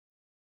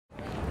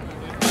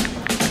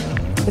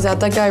Is that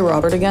guy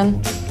Robert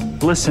again?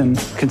 Listen,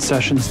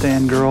 concession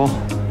stand girl.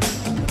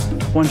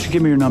 Why don't you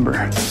give me your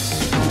number?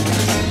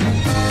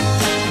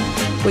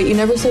 Wait, you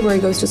never said where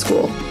he goes to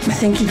school. I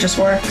think he just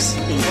works.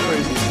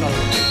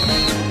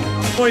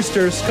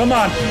 Oysters, come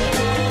on.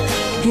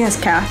 He has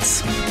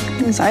cats.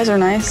 His eyes are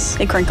nice.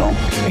 They crinkle.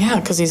 Yeah,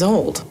 because he's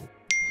old.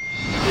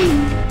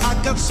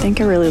 I think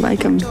I really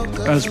like him.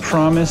 As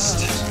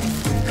promised.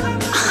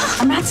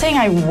 I'm not saying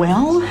I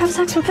will have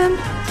sex with him,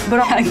 but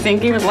I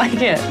think he would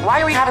like it.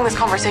 Why are we having this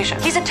conversation?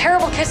 He's a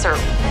terrible kisser.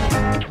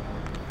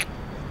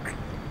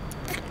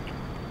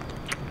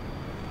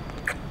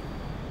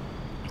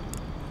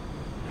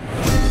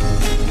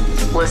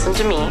 Listen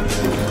to me.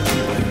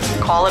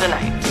 Call it a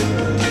night.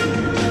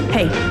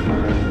 Hey,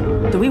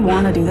 do we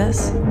want to do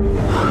this?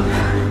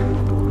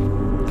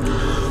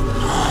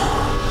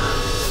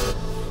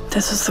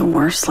 This is the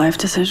worst life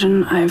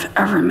decision I've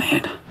ever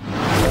made.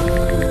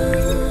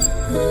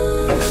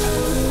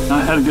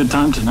 I had a good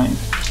time tonight.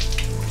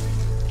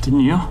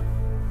 Didn't you?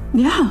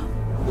 Yeah.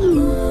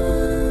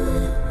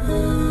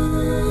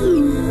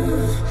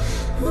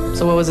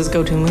 So what was his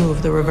go-to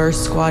move? The reverse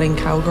squatting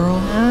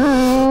cowgirl?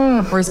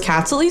 Were his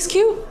cats at least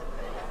cute?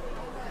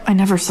 I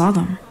never saw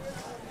them.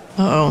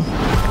 Uh-oh.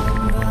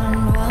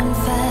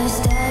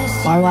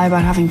 Why lie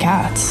about having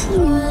cats?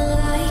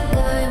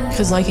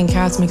 Because liking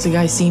cats makes a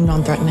guy seem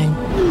non-threatening.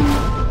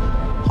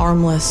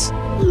 Harmless.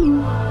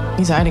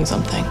 He's hiding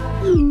something.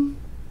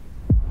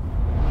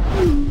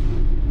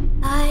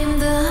 I'm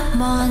the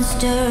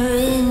monster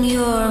in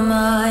your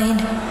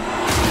mind.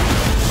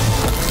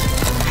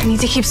 I need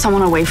to keep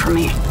someone away from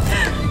me.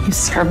 You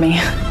scared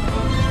me.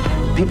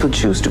 People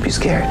choose to be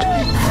scared.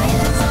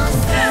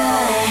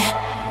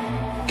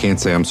 Can't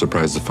say I'm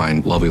surprised to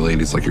find lovely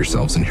ladies like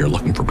yourselves in here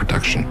looking for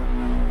protection.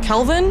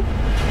 Kelvin,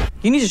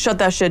 you need to shut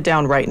that shit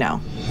down right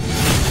now.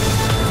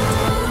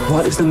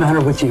 What is the matter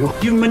with you?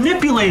 You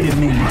manipulated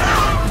me.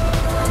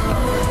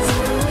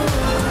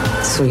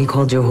 So he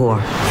called you a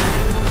whore.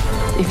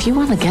 If you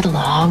want to get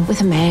along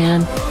with a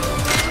man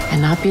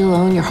and not be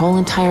alone your whole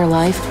entire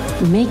life,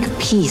 make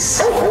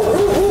peace.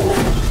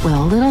 With a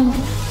little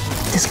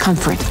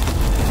discomfort.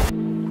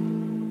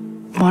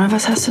 One of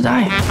us has to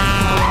die.